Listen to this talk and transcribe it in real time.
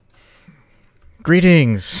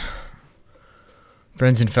Greetings,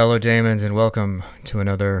 friends and fellow daemons, and welcome to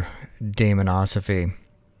another Daemonosophy.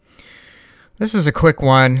 This is a quick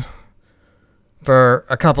one for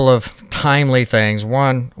a couple of timely things.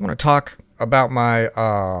 One, I want to talk about my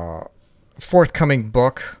forthcoming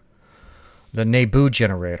book, The Nebu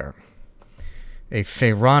Generator, a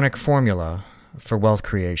pharaonic formula for wealth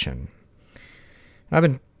creation. I've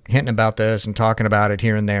been hinting about this and talking about it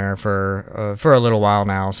here and there for a little while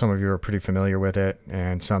now. Some of you are pretty familiar with it,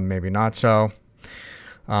 and some maybe not so.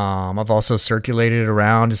 I've also circulated it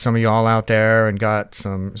around to some of y'all out there and got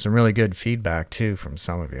some really good feedback too from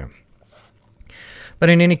some of you. But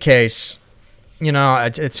in any case, you know,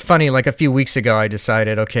 it's funny. Like a few weeks ago, I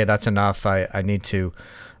decided, okay, that's enough. I need to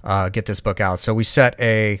get this book out. So we set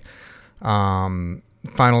a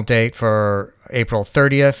final date for April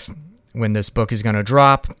 30th when this book is going to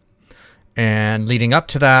drop. And leading up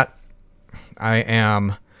to that, I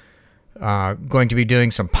am going to be doing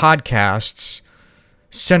some podcasts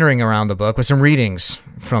centering around the book with some readings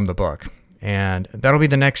from the book. And that'll be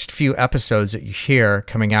the next few episodes that you hear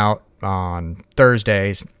coming out on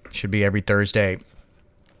Thursdays. Should be every Thursday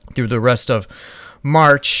through the rest of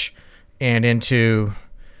March and into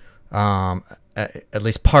at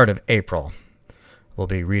least part of April. Will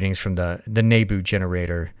be readings from the Nebu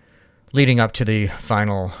Generator, leading up to the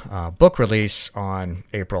final book release on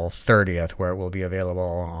April 30th, where it will be available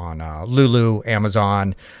on Lulu,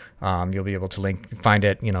 Amazon. You'll be able to find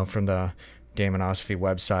it, from the Daemonosophy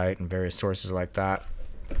website and various sources like that.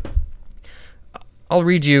 I'll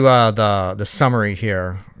read you the summary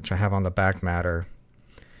here, which I have on the back matter.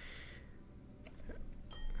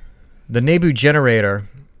 The Nebu Generator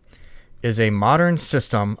is a modern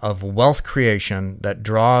system of wealth creation that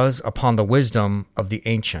draws upon the wisdom of the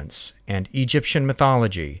ancients and Egyptian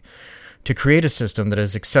mythology to create a system that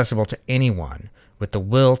is accessible to anyone with the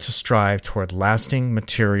will to strive toward lasting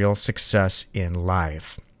material success in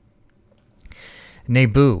life.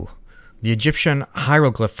 Nebu, the Egyptian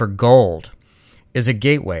hieroglyph for gold, is a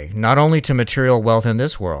gateway not only to material wealth in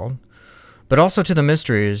this world, but also to the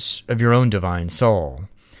mysteries of your own divine soul,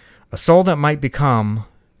 a soul that might become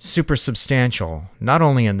super substantial, not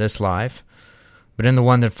only in this life, but in the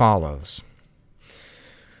one that follows.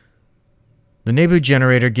 The Nebu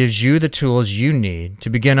Generator gives you the tools you need to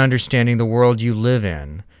begin understanding the world you live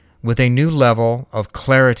in with a new level of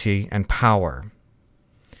clarity and power.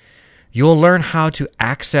 You will learn how to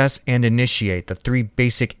access and initiate the three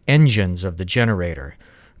basic engines of the generator,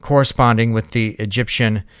 corresponding with the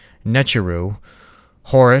Egyptian Necheru,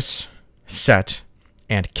 Horus, Set,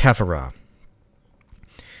 and Khepera.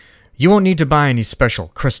 You won't need to buy any special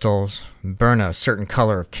crystals, burn a certain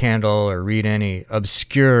color of candle, or read any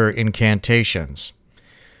obscure incantations.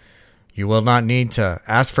 You will not need to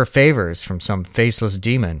ask for favors from some faceless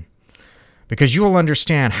demon, because you will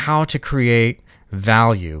understand how to create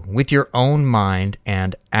value with your own mind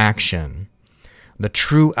and action, the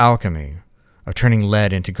true alchemy of turning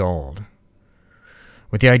lead into gold.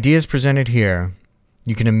 With the ideas presented here,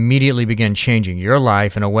 you can immediately begin changing your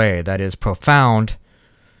life in a way that is profound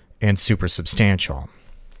and super substantial.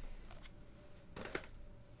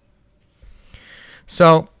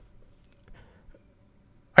 So,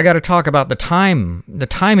 I got to talk about the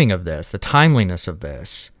timing of this, the timeliness of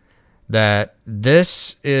this, that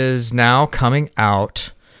this is now coming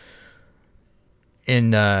out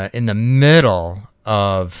in the middle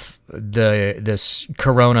of this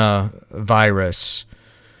coronavirus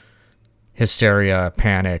hysteria,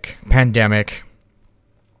 pandemic,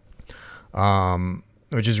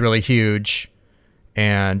 which is really huge.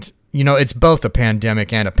 And, it's both a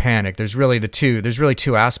pandemic and a panic. There's really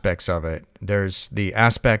two aspects of it. There's the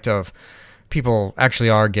aspect of people actually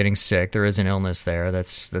are getting sick. There is an illness there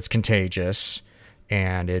that's contagious,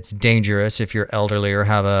 and it's dangerous if you're elderly or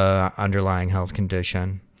have a underlying health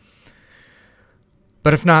condition.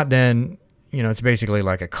 But if not, then, it's basically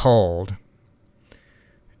like a cold,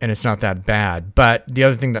 and it's not that bad. But the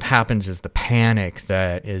other thing that happens is the panic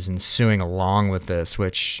that is ensuing along with this,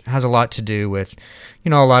 which has a lot to do with, a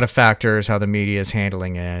lot of factors, how the media is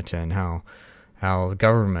handling it and how the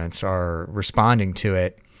governments are responding to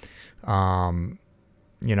it.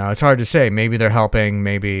 It's hard to say. Maybe they're helping,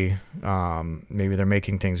 maybe they're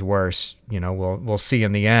making things worse. We'll see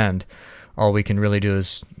in the end. All we can really do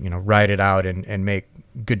is, ride it out and make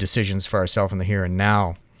good decisions for ourselves in the here and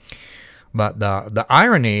now. But the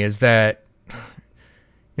irony is that,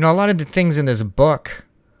 a lot of the things in this book,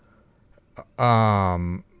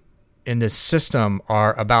 in this system,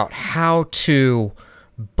 are about how to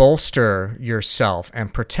bolster yourself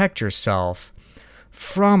and protect yourself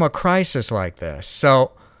from a crisis like this.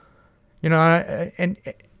 So, and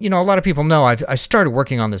a lot of people know I started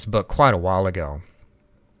working on this book quite a while ago,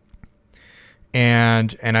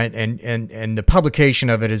 and the publication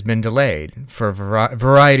of it has been delayed for a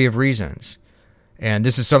variety of reasons. And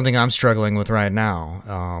this is something I'm struggling with right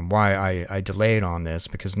now. Why I delayed on this,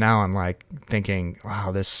 because now I'm like thinking,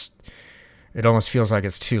 wow, it almost feels like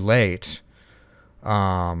it's too late.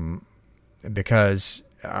 Because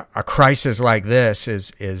a crisis like this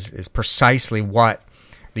is precisely what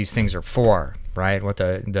these things are for, right? What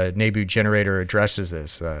the Nebu generator addresses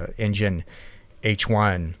this, engine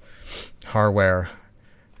H1 hardware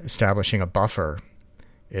establishing a buffer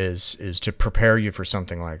is to prepare you for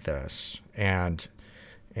something like this. And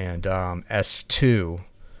S2,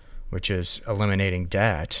 which is eliminating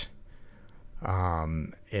debt,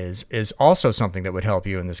 is also something that would help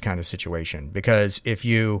you in this kind of situation. Because if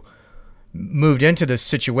you moved into this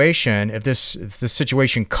situation, if this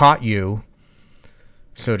situation caught you,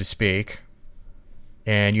 so to speak,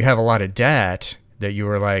 and you have a lot of debt that you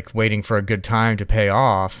were like waiting for a good time to pay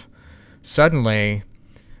off, suddenly,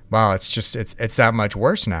 wow, it's that much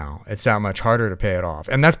worse now. It's that much harder to pay it off.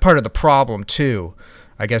 And that's part of the problem too.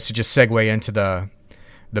 I guess to just segue into the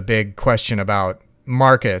big question about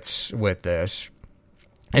markets with this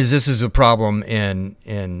is a problem in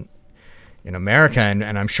America, and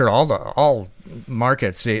I'm sure all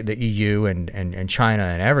markets, the EU and China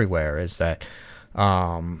and everywhere, is that.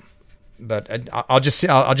 But I'll just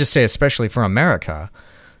say, especially for America,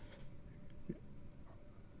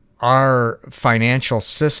 our financial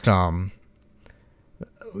system,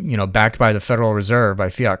 backed by the Federal Reserve, by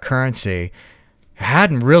fiat currency,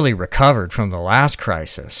 hadn't really recovered from the last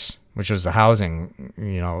crisis, which was the housing,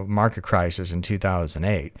 market crisis in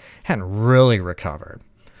 2008. Hadn't really recovered.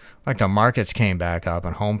 Like the markets came back up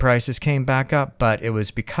and home prices came back up, but it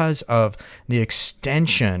was because of the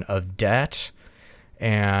extension of debt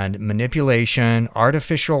and manipulation,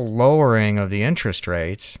 artificial lowering of the interest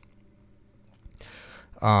rates,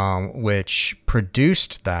 which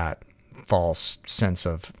produced that false sense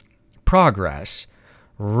of progress.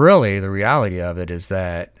 Really, the reality of it is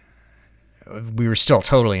that we were still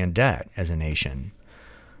totally in debt as a nation.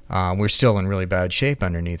 We're still in really bad shape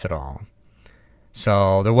underneath it all.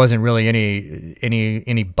 So there wasn't really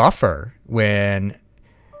any buffer when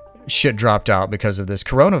shit dropped out because of this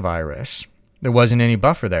coronavirus. There wasn't any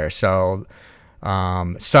buffer there. So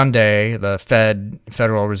Sunday, the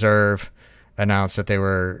Federal Reserve announced that they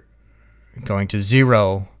were going to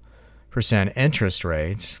 0% interest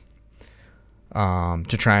rates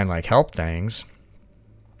to try and help things.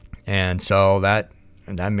 And so that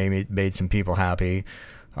made some people happy.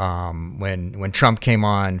 When Trump came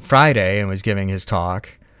on Friday and was giving his talk,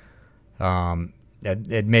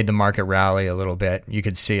 it made the market rally a little bit. You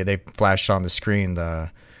could see it. They flashed on the screen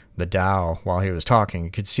the Dow while he was talking.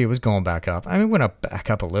 You could see it was going back up. I mean, it went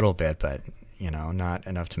back up a little bit, but not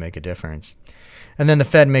enough to make a difference. And then the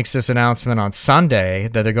Fed makes this announcement on Sunday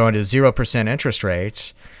that they're going to 0% interest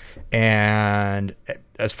rates. And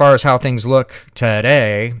as far as how things look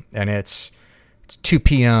today, and it's 2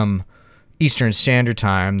 p.m. Eastern Standard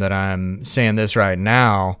Time that I'm saying this right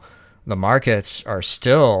now, the markets are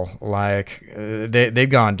still they've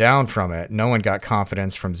gone down from it. No one got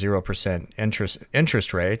confidence from 0%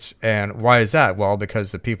 interest rates. And why is that? Well,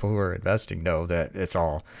 because the people who are investing know that it's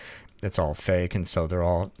all fake, and so they're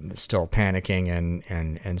all still panicking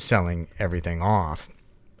and selling everything off.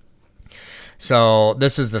 So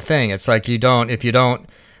this is the thing. It's like the only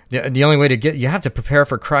way you have to prepare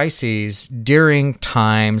for crises during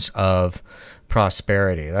times of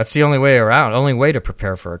prosperity. That's the only way to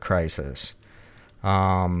prepare for a crisis.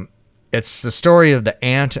 It's the story of the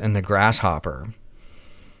ant and the grasshopper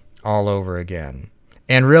all over again.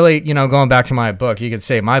 And really, going back to my book, you could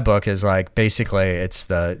say my book is basically it's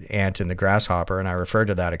the ant and the grasshopper, and I referred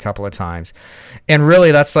to that a couple of times. And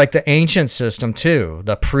really, that's like the ancient system too,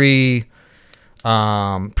 the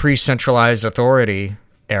pre-centralized authority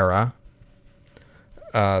era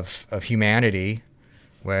of humanity,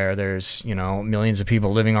 where there's millions of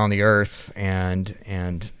people living on the earth,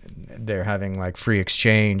 and they're having free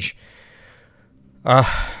exchange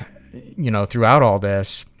throughout all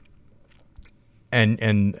this.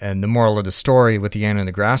 And the moral of the story with the ant and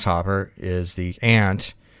the grasshopper is the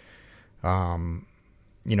ant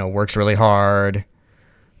works really hard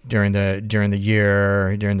during the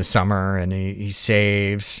year, during the summer, and he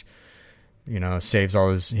saves all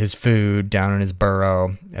his food down in his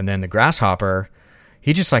burrow. And then the grasshopper,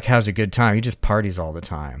 he just has a good time. He just parties all the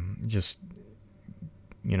time. He just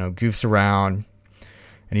goofs around.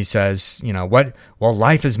 And he says,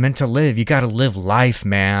 life is meant to live. You got to live life,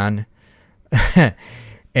 man.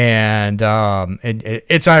 And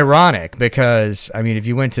it's ironic because, I mean, if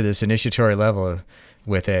you went to this initiatory level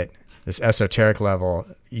with it, this esoteric level,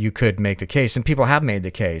 you could make the case, and people have made the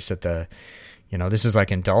case that this is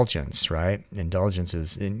like indulgence, right? Indulgence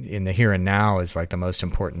is in the here and now is like the most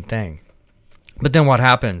important thing. But then what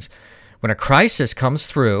happens? When a crisis comes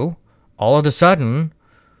through, all of a sudden,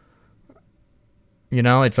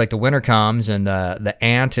 it's like the winter comes and the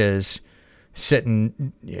ant is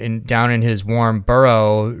sitting down in his warm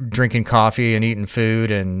burrow, drinking coffee and eating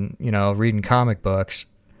food and, reading comic books.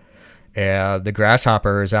 The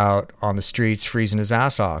grasshopper is out on the streets freezing his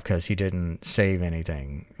ass off because he didn't save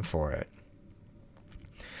anything for it.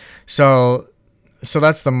 So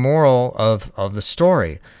that's the moral of the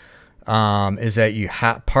story, is that you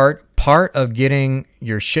part of getting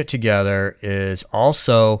your shit together is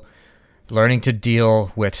also learning to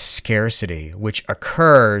deal with scarcity, which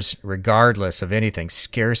occurs regardless of anything.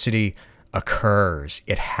 Scarcity occurs.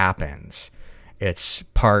 It happens. It's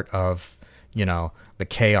part of, the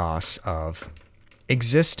chaos of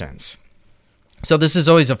existence. So this is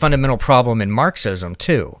always a fundamental problem in Marxism,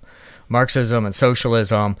 too. Marxism and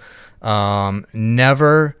socialism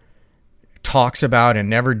never talks about and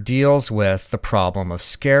never deals with the problem of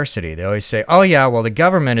scarcity. They always say, oh yeah, well the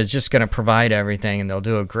government is just going to provide everything and they'll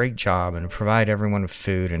do a great job and provide everyone with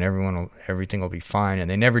food and everything will be fine, and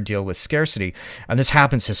they never deal with scarcity. And this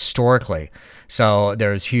happens historically. So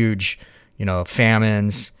there's huge,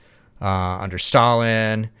 famines under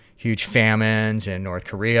Stalin, huge famines in North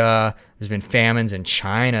Korea. There's been famines in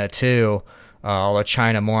China too. Although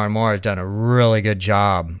China more and more has done a really good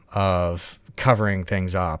job of covering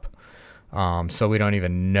things up. So we don't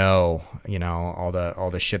even know, all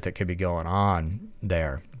the shit that could be going on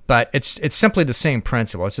there. But it's simply the same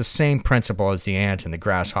principle. It's the same principle as the ant and the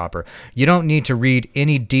grasshopper. You don't need to read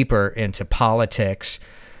any deeper into politics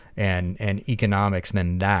and economics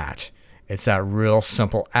than that. It's that real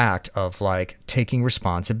simple act of like taking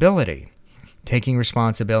responsibility.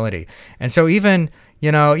 And so even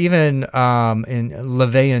in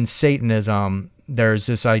LaVeyan Satanism, there's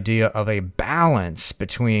this idea of a balance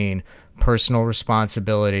between personal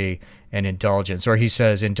responsibility and indulgence, or he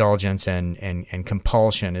says indulgence and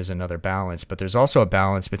compulsion is another balance, but there's also a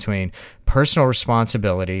balance between personal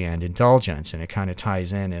responsibility and indulgence, and it kind of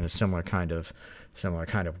ties in a similar kind of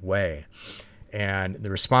way. And the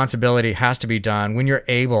responsibility has to be done when you're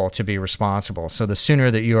able to be responsible. So the sooner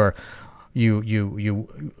that you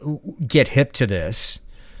get hip to this,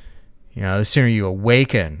 the sooner you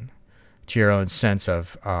awaken to your own sense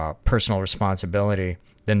of personal responsibility,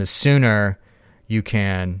 then the sooner you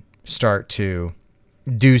can start to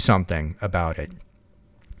do something about it.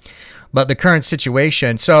 But the current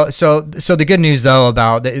situation, so the good news though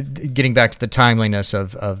about getting back to the timeliness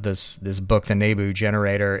of this book, The Nebu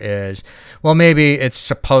Generator, is, well, maybe it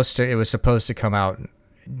was supposed to come out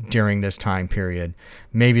during this time period.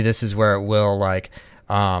 Maybe this is where it will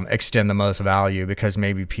extend the most value, because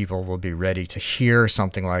maybe people will be ready to hear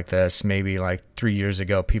something like this. Maybe 3 years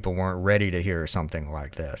ago, people weren't ready to hear something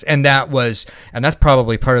like this. And that's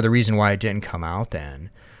probably part of the reason why it didn't come out then.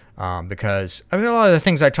 Because a lot of the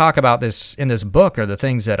things I talk about in this book are the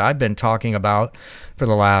things that I've been talking about for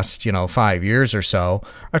the last, 5 years or so.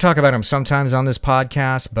 I talk about them sometimes on this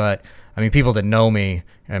podcast, but people that know me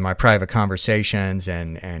and my private conversations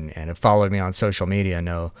and have followed me on social media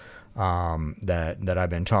know that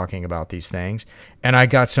I've been talking about these things. And I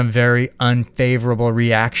got some very unfavorable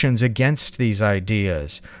reactions against these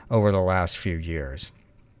ideas over the last few years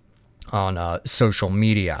on social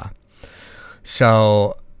media.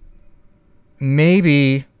 So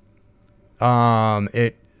maybe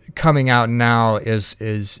it coming out now is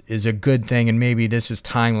a good thing, and maybe this is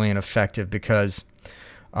timely and effective because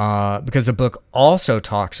the book also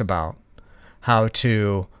talks about how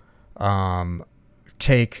to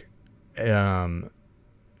take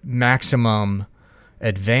maximum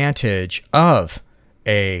advantage of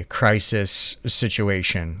a crisis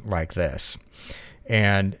situation like this.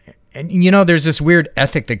 And there's this weird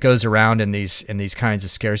ethic that goes around in these kinds of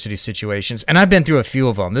scarcity situations, and I've been through a few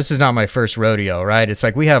of them. This is not my first rodeo, right? It's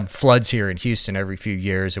like we have floods here in Houston every few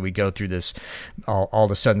years, and we go through this all of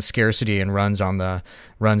a sudden scarcity and runs on the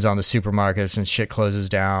supermarkets, and shit closes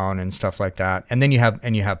down and stuff like that. And then you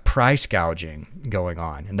have price gouging going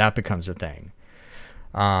on, and that becomes a thing.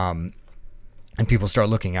 And people start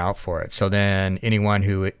looking out for it. So then anyone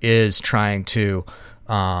who is trying to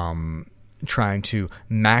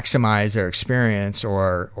maximize their experience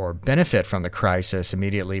or benefit from the crisis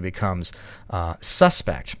immediately becomes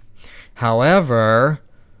suspect. However,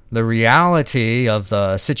 the reality of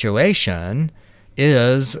the situation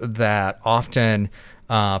is that often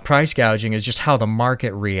price gouging is just how the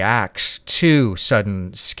market reacts to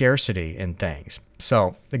sudden scarcity in things.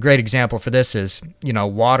 So the great example for this is,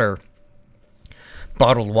 water,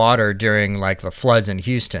 bottled water during like the floods in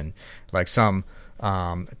Houston. Like some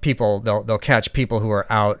people, they'll catch people who are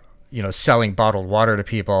out, selling bottled water to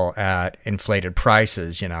people at inflated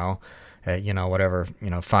prices, at, whatever,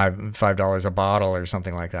 $5 a bottle or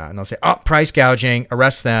something like that. And they'll say, oh, price gouging,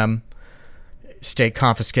 arrest them. State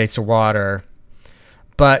confiscates the water.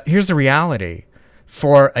 But here's the reality.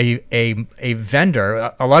 For a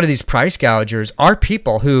vendor, a lot of these price gougers are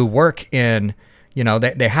people who work in,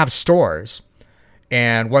 they have stores.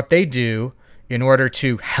 And what they do in order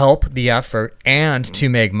to help the effort and to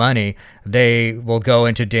make money, they will go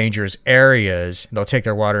into dangerous areas. They'll take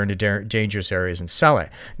their water into dangerous areas and sell it.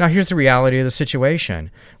 Now, here's the reality of the situation.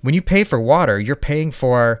 When you pay for water, you're paying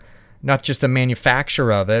for not just the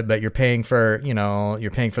manufacture of it, but you're paying for,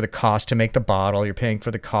 you're paying for the cost to make the bottle. You're paying for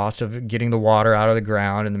the cost of getting the water out of the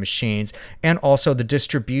ground and the machines, and also the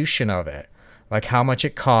distribution of it, like how much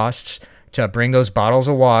it costs to bring those bottles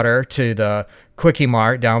of water to the Quickie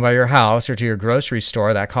Mart down by your house or to your grocery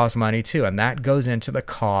store. That costs money too, and that goes into the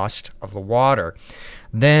cost of the water.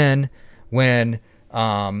 Then when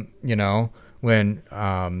Apu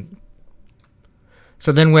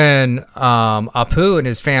and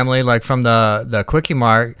his family, like from the Quickie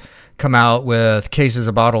Mart, come out with cases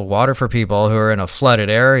of bottled water for people who are in a flooded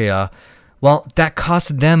area, well, that costs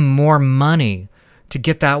them more money to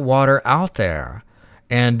get that water out there.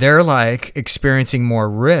 And they're like experiencing more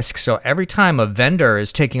risk. So every time a vendor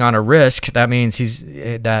is taking on a risk, that means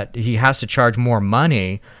he has to charge more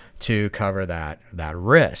money to cover that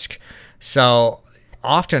risk. So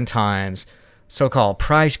oftentimes, so-called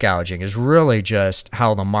price gouging is really just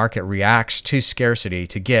how the market reacts to scarcity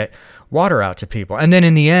to get water out to people. And then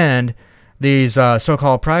in the end, these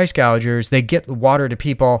so-called price gougers, they get water to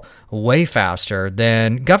people way faster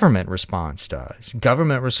than government response does.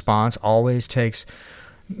 Government response always takes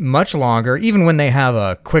much longer, even when they have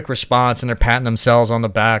a quick response and they're patting themselves on the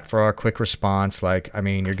back for a quick response. Like,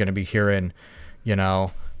 you're going to be hearing,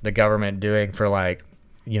 the government doing for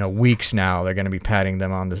weeks now. They're going to be patting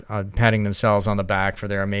themselves on the back for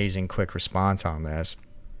their amazing quick response on this.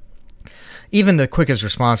 Even the quickest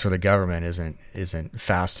response for the government isn't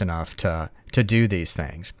fast enough to do these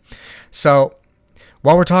things. So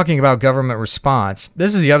while we're talking about government response,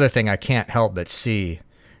 this is the other thing I can't help but see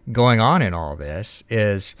going on in all this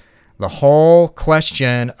is the whole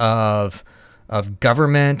question of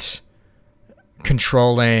government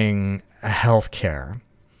controlling healthcare.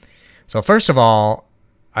 So first of all,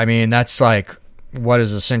 that's like what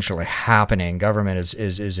is essentially happening. Government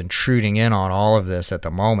is intruding in on all of this at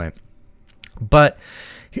the moment. But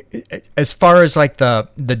as far as like the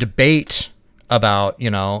debate about,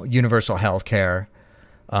 universal healthcare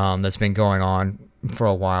that's been going on for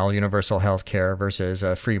a while, universal healthcare versus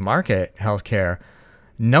free market healthcare,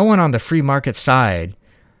 no one on the free market side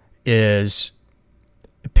is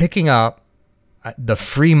picking up the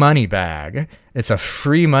free money bag. It's a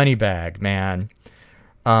free money bag, man,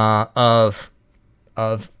 of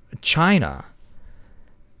China,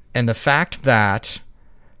 and the fact that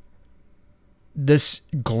this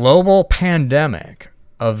global pandemic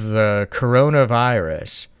of the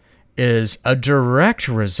coronavirus is a direct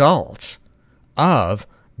result of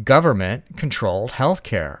government-controlled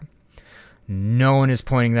healthcare. No one is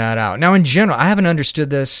pointing that out. Now, in general, I haven't understood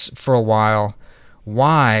this for a while,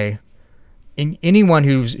 why anyone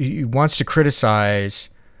who wants to criticize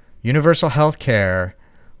universal healthcare,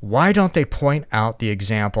 why don't they point out the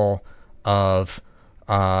example of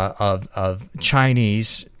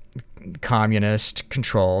Chinese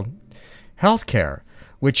communist-controlled healthcare,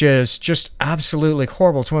 which is just absolutely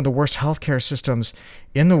horrible. It's one of the worst healthcare systems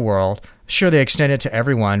in the world. Sure, they extend it to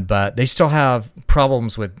everyone, but they still have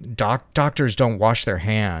problems with doctors don't wash their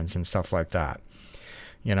hands and stuff like that.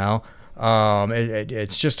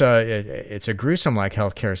 It's just it's a gruesome like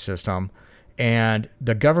healthcare system, and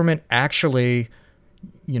the government actually,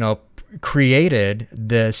 created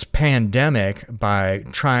this pandemic by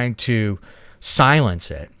trying to silence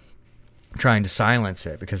it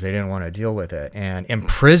because they didn't want to deal with it, and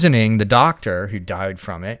imprisoning the doctor who died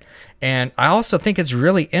from it. And I also think it's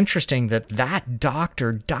really interesting that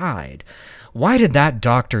doctor died. Why did that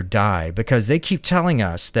doctor die? Because they keep telling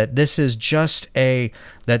us that this is just that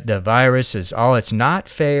the virus is it's not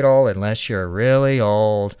fatal unless you're really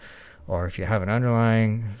old or if you have an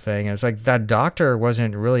underlying thing. And it's like that doctor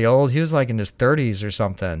wasn't really old. He was like in his 30s or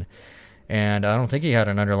something. And I don't think he had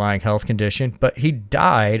an underlying health condition, but he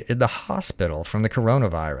died in the hospital from the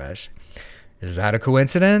coronavirus. Is that a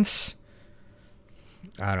coincidence?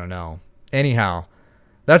 I don't know. Anyhow,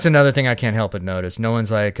 That's another thing I can't help but notice. No one's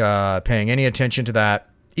like paying any attention to that.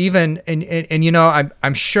 Even and you know,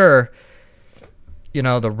 I'm sure, you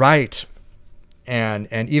know, the right and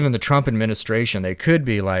even the Trump administration, they could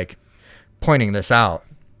be like pointing this out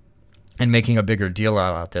and making a bigger deal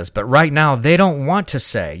about this. But right now, they don't want to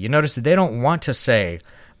say. You notice that they don't want to say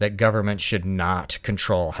that government should not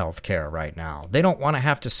control healthcare right now. They don't want to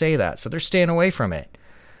have to say that, so they're staying away from it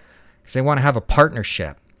because they want to have a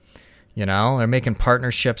partnership. You know, they're making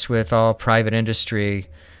partnerships with all private industry.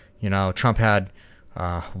 You know, Trump had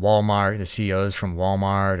Walmart, the CEOs from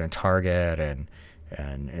Walmart and Target and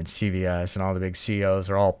CVS and all the big CEOs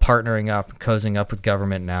are all partnering up, cozying up with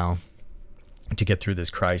government now to get through this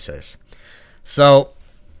crisis. So,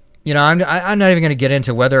 you know, I'm not even going to get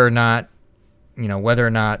into whether or not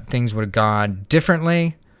things would have gone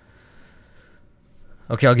differently.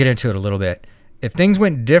 Okay, I'll get into it a little bit. If things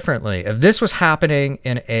went differently, if this was happening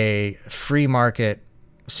in a free market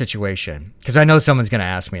situation, because I know someone's going to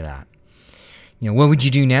ask me that, you know, what would you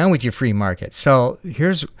do now with your free market? So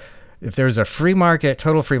if there's a free market,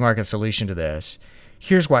 total free market solution to this,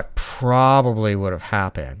 here's what probably would have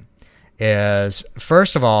happened is,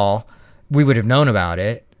 first of all, we would have known about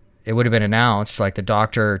it. It would have been announced, like the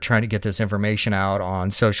doctor trying to get this information out on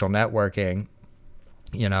social networking.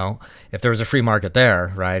 You know, if there was a free market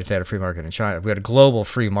there, right? If they had a free market in China, if we had a global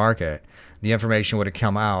free market, the information would have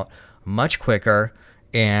come out much quicker,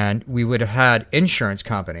 and we would have had insurance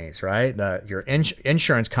companies, right? Your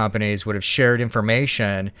insurance companies would have shared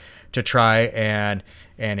information to try and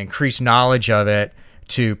increase knowledge of it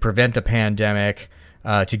to prevent the pandemic,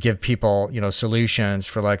 to give people, you know, solutions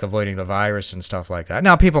for like avoiding the virus and stuff like that.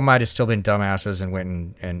 Now, people might have still been dumbasses and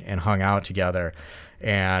went and hung out together,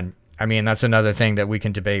 and I mean, that's another thing that we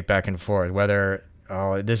can debate back and forth, whether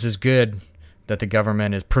this is good that the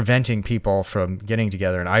government is preventing people from getting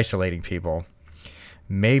together and isolating people.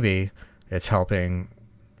 Maybe it's helping,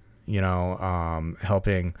 you know,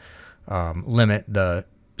 limit the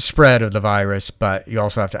spread of the virus. But you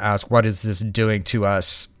also have to ask, what is this doing to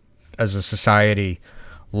us as a society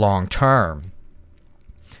long term?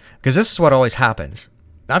 Because this is what always happens.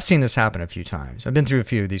 I've seen this happen a few times. I've been through a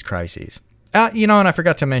few of these crises. You know, and I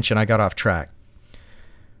forgot to mention, I got off track.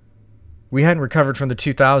 We hadn't recovered from the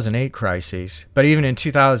 2008 crises, but even in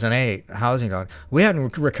 2008, we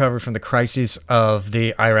hadn't recovered from the crises of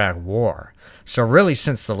the Iraq War. So really,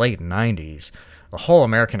 since the late 90s, the whole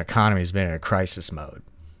American economy has been in a crisis mode.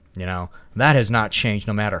 You know, that has not changed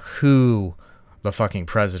no matter who the fucking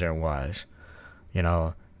president was. You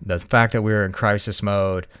know, the fact that we were in crisis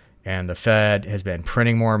mode and the Fed has been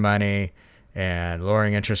printing more money and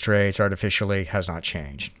lowering interest rates artificially has not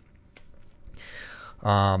changed.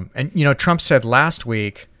 And, you know, Trump said last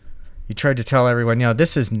week, he tried to tell everyone, you know,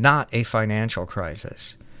 this is not a financial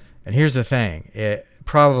crisis. And here's the thing. It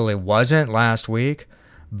probably wasn't last week,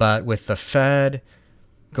 but with the Fed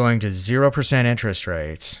going to 0% interest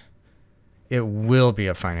rates, it will be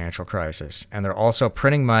a financial crisis. And they're also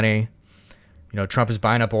printing money. You know, Trump is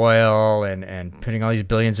buying up oil and putting all these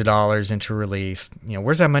billions of dollars into relief. You know,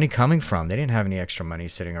 where's that money coming from? They didn't have any extra money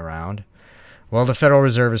sitting around. Well, the Federal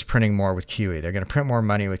Reserve is printing more with QE. They're going to print more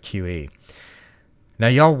money with QE. Now,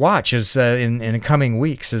 y'all watch as in the coming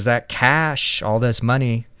weeks, as that cash, all this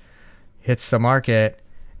money hits the market,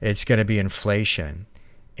 it's going to be inflation.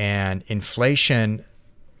 And inflation,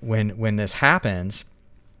 when this happens,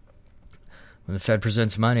 when the Fed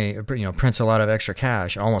presents money, you know, prints a lot of extra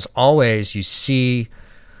cash, almost always you see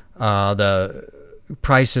the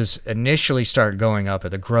prices initially start going up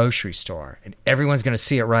at the grocery store. And everyone's going to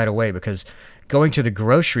see it right away because going to the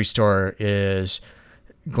grocery store is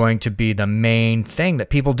going to be the main thing that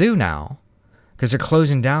people do now because they're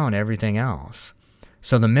closing down everything else.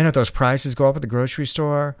 So the minute those prices go up at the grocery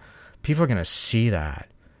store, people are going to see that.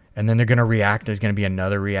 And then they're going to react. There's going to be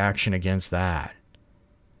another reaction against that.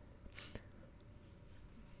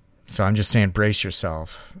 So I'm just saying, brace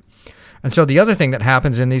yourself. And so the other thing that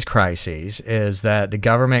happens in these crises is that the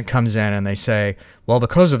government comes in and they say, well,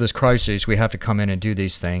 because of this crisis, we have to come in and do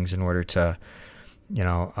these things in order to, you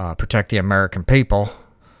know, protect the American people.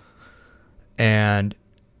 And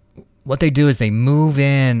what they do is they move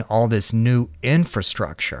in all this new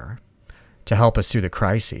infrastructure to help us through the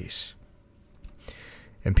crises.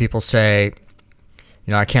 And people say,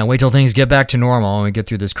 you know, I can't wait till things get back to normal. When we get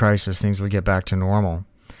through this crisis, things will get back to normal.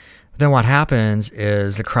 But then what happens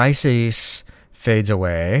is the crisis fades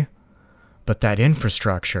away, but that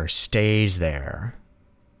infrastructure stays there.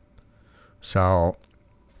 So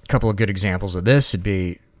a couple of good examples of this would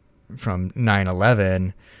be from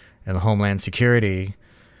 9/11 and the Homeland Security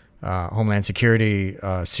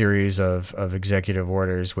series of executive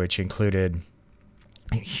orders, which included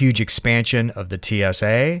huge expansion of the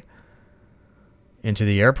TSA into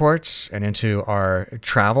the airports and into our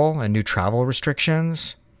travel and new travel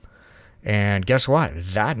restrictions. And guess what?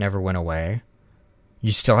 That never went away.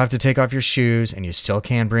 You still have to take off your shoes, and you still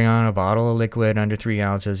can't bring on a bottle of liquid under 3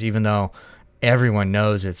 ounces, even though everyone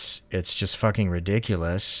knows it's just fucking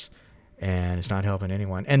ridiculous and it's not helping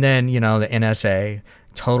anyone. And then, the NSA,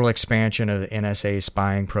 total expansion of the NSA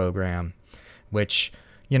spying program, which,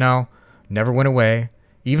 never went away.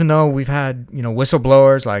 Even though we've had,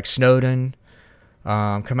 whistleblowers like Snowden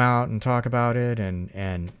come out and talk about it,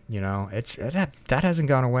 and that hasn't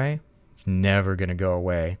gone away. It's never going to go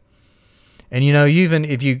away. And, even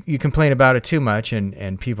if you complain about it too much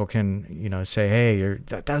and people can, say, hey,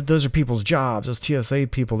 those are people's jobs. Those TSA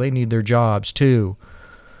people, they need their jobs too.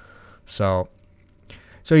 So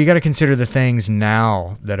you got to consider the things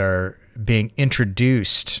now that are being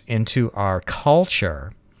introduced into our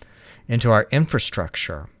culture, into our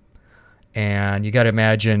infrastructure. And you got to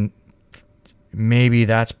imagine maybe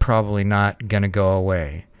that's probably not going to go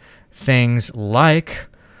away. Things like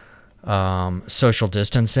social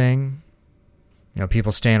distancing,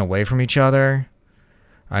 people staying away from each other.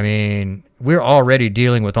 I mean, we're already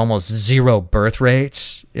dealing with almost zero birth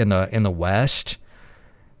rates in the West.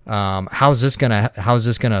 How's this gonna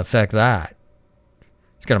affect that?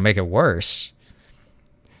 It's gonna make it worse.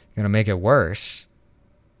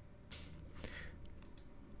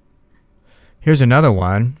 Here's another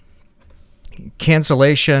one.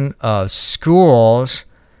 Cancellation of schools,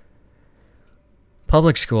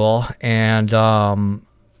 public school, and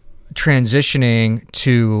transitioning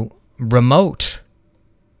to remote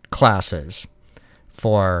classes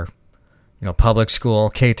for public school,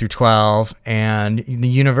 K through 12, and the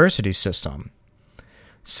university system.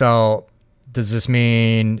 So does this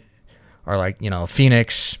mean, or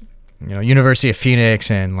Phoenix, University of Phoenix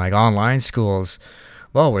and online schools,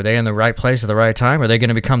 well, were they in the right place at the right time? Are they going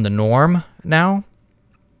to become the norm now?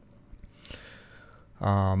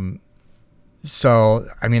 So,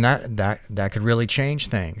 I mean, that could really change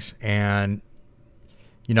things. And,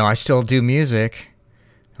 I still do music.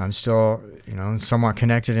 I'm still, somewhat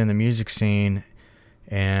connected in the music scene.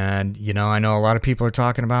 And, I know a lot of people are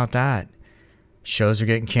talking about that. Shows are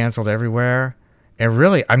getting canceled everywhere. And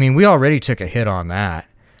really, I mean, we already took a hit on that.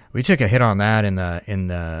 We took a hit on that in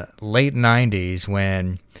the late 90s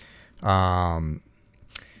when, I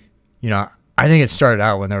think it started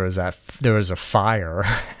out when there was a fire.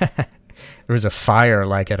 There was a fire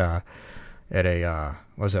at a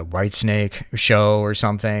was it Whitesnake show or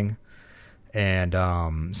something.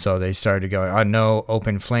 And so they started going, no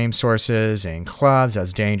open flame sources in clubs,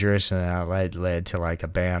 that's dangerous, and that led to a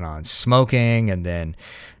ban on smoking, and then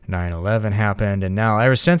 9/11 happened, and now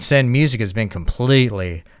ever since then music has been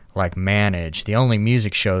completely managed. The only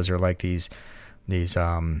music shows are these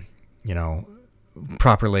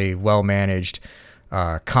properly well managed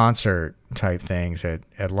concert type things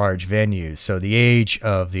at large venues. So the age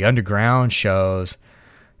of the underground shows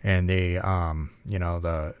and the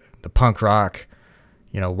punk rock,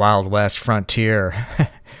 Wild West frontier,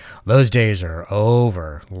 those days are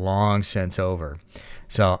over, long since over.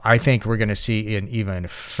 So I think we're going to see an even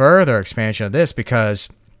further expansion of this because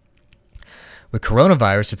with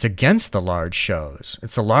coronavirus, it's against the large shows.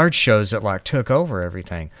 It's the large shows that took over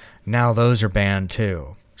everything. Now those are banned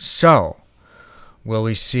too. So will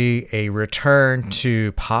we see a return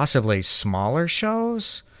to possibly smaller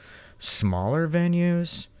shows, smaller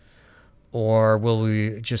venues? Or will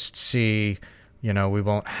we just see, we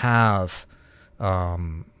won't have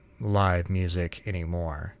live music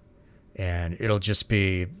anymore. And it'll just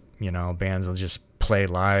be, bands will just play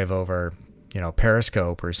live over,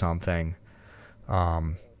 Periscope or something.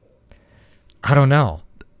 I don't know.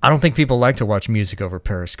 I don't think people like to watch music over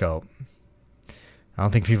Periscope. I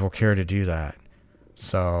don't think people care to do that.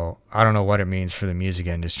 So I don't know what it means for the music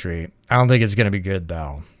industry. I don't think it's going to be good,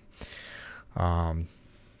 though. But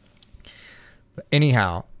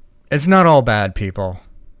anyhow, it's not all bad, people.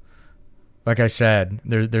 Like I said,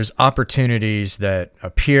 there's opportunities that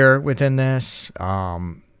appear within this.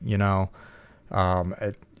 Of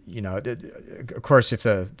course, if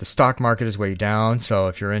the stock market is way down, so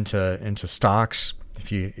if you're into stocks,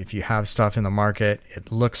 if you have stuff in the market,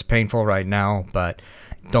 it looks painful right now, but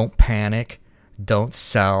don't panic, don't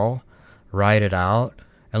sell, ride it out,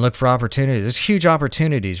 and look for opportunities. There's huge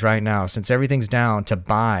opportunities right now since everything's down to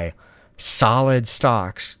buy solid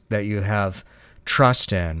stocks that you have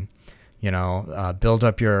trust in. Build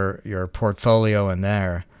up your portfolio in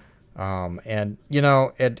there, and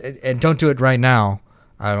don't do it right now.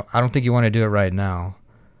 I don't think you want to do it right now.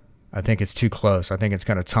 I think it's too close. I think it's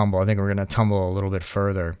going to tumble. I think we're going to tumble a little bit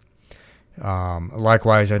further,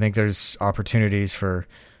 Likewise, I think there's opportunities for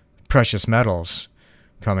precious metals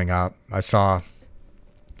coming up. I saw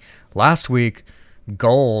last week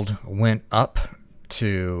gold went up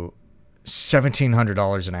to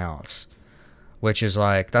 $1,700 an ounce, which is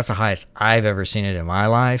like, that's the highest I've ever seen it in my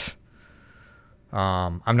life.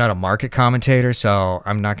 I'm not a market commentator, so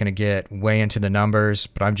I'm not going to get way into the numbers,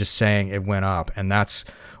 but I'm just saying it went up, and that's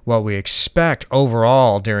what we expect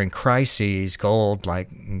overall during crises. Gold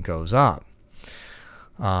goes up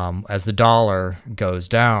as the dollar goes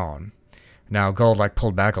down. Now gold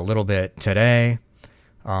pulled back a little bit today,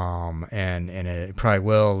 and it probably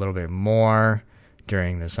will a little bit more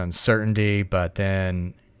during this uncertainty, but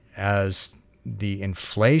then as the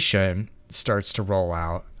inflation starts to roll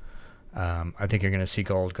out, I think you're going to see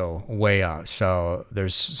gold go way up. So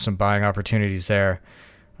there's some buying opportunities there.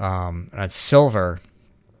 And silver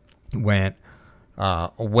went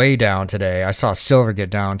way down today. I saw silver get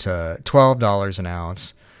down to $12 an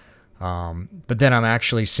ounce. But then I'm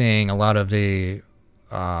actually seeing a lot of the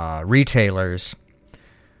retailers,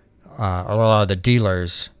 a lot of the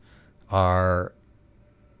dealers are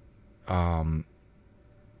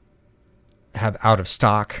have out of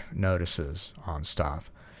stock notices on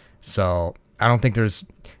stuff. So I think there's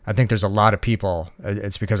a lot of people.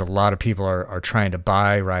 It's because a lot of people are trying to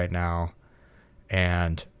buy right now,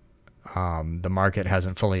 and the market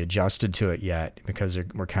hasn't fully adjusted to it yet because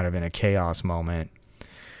we're kind of in a chaos moment.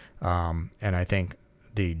 And I think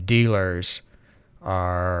the dealers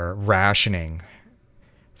are rationing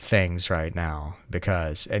things right now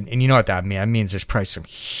because, and you know what that means? That means there's probably some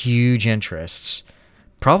huge interests,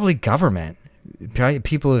 probably government, probably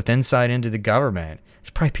people with insight into the government. It's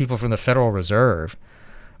probably people from the Federal Reserve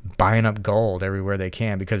buying up gold everywhere they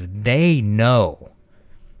can because they know.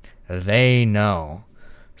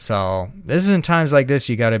 So this is in times like this,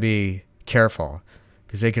 you got to be careful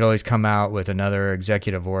because they could always come out with another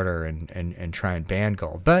executive order and try and ban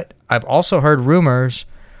gold. But I've also heard rumors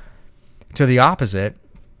to the opposite,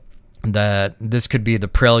 that this could be the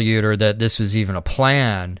prelude, or that this was even a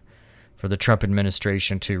plan for the Trump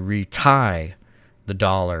administration to retie the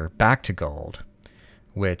dollar back to gold,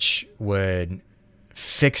 which would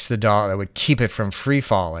fix the dollar, that would keep it from free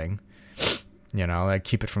falling, that'd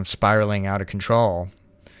keep it from spiraling out of control.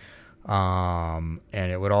 And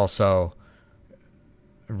it would also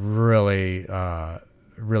really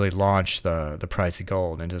launch the price of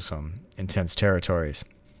gold into some intense territories.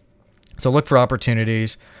 So look for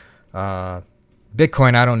opportunities.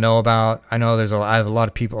 Bitcoin, I don't know about. I know I have a lot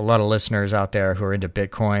of people, a lot of listeners out there who are into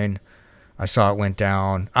Bitcoin. I saw it went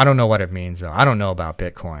down. I don't know what it means though. I don't know about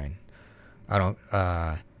Bitcoin. I don't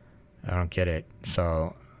get it.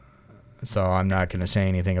 So I'm not going to say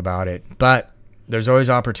anything about it. But there's always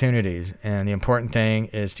opportunities, and the important thing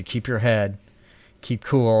is to keep your head, keep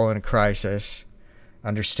cool in a crisis.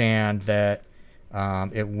 Understand that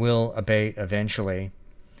it will abate eventually.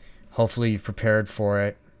 Hopefully you've prepared for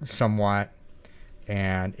it somewhat,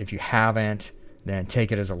 and if you haven't, then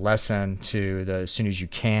take it as a lesson to as soon as you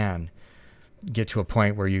can get to a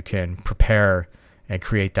point where you can prepare and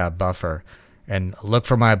create that buffer. And look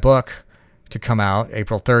for my book to come out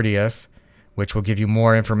April 30th, which will give you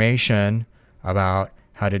more information about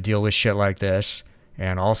how to deal with shit like this.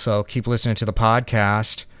 And also keep listening to the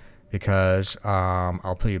podcast because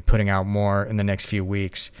I'll be putting out more in the next few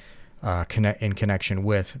weeks in connection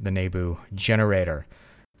with the Nebu generator.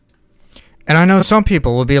 And I know some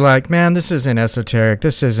people will be like, man, this isn't esoteric.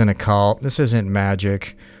 This isn't a cult. This isn't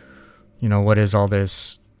magic. What is all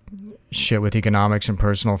this shit with economics and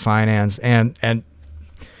personal finance? And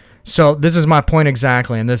so this is my point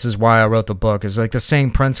exactly, and this is why I wrote the book, is like the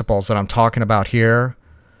same principles that I'm talking about here,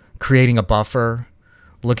 creating a buffer,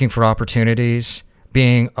 looking for opportunities,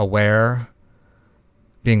 being aware,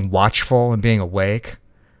 being watchful, and being awake.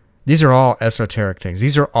 These are all esoteric things.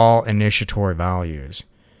 These are all initiatory values.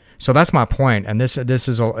 So that's my point, and this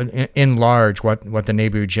is in large what the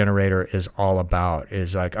Nebu generator is all about,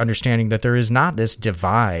 is like understanding that there is not this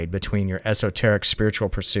divide between your esoteric spiritual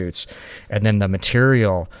pursuits and then the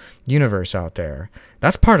material universe out there.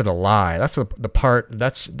 That's part of the lie. That's the part.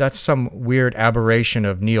 That's some weird aberration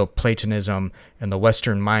of Neoplatonism and the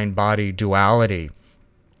Western mind-body duality,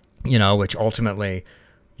 which ultimately,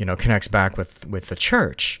 connects back with the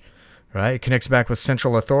church, right? It connects back with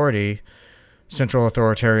central authoritarian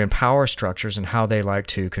power structures and how they like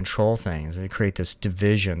to control things. They create this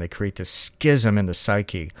division. They create this schism in the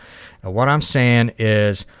psyche. And what I'm saying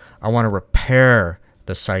is I want to repair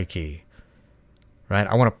the psyche, right?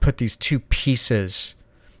 I want to put these two pieces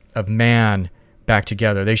of man back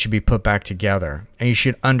together. They should be put back together. And you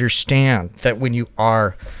should understand that when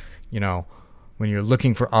when you're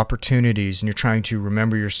looking for opportunities and you're trying to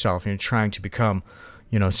remember yourself and you're trying to become,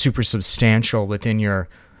 super substantial within your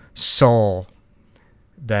soul,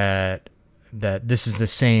 that this is the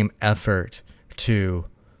same effort to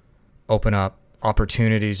open up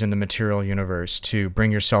opportunities in the material universe, to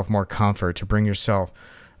bring yourself more comfort, to bring yourself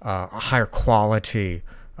a higher quality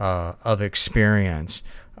of experience,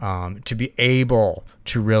 to be able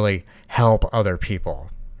to really help other people,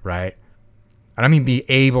 right? And I mean be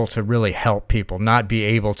able to really help people, not be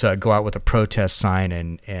able to go out with a protest sign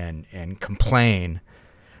and complain,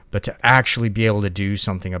 but to actually be able to do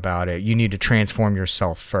something about it. You need to transform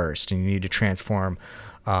yourself first, and you need to transform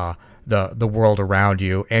the world around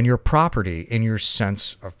you and your property, in your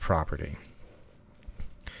sense of property.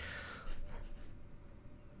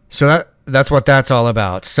 So that's what that's all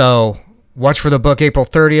about. So watch for the book April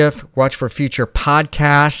 30th. Watch for future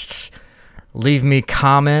podcasts. Leave me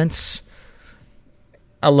comments.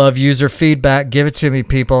 I love user feedback. Give it to me,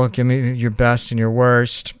 people. Give me your best and your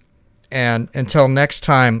worst. And until next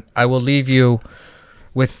time, I will leave you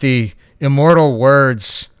with the immortal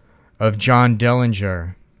words of John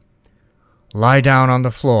Dillinger. Lie down on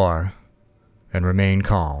the floor and remain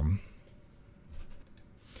calm.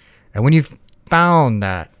 And when you've found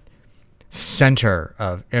that center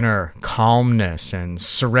of inner calmness and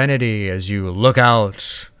serenity as you look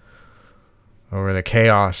out over the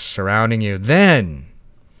chaos surrounding you, then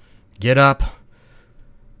get up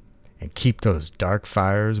and keep those dark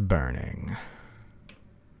fires burning.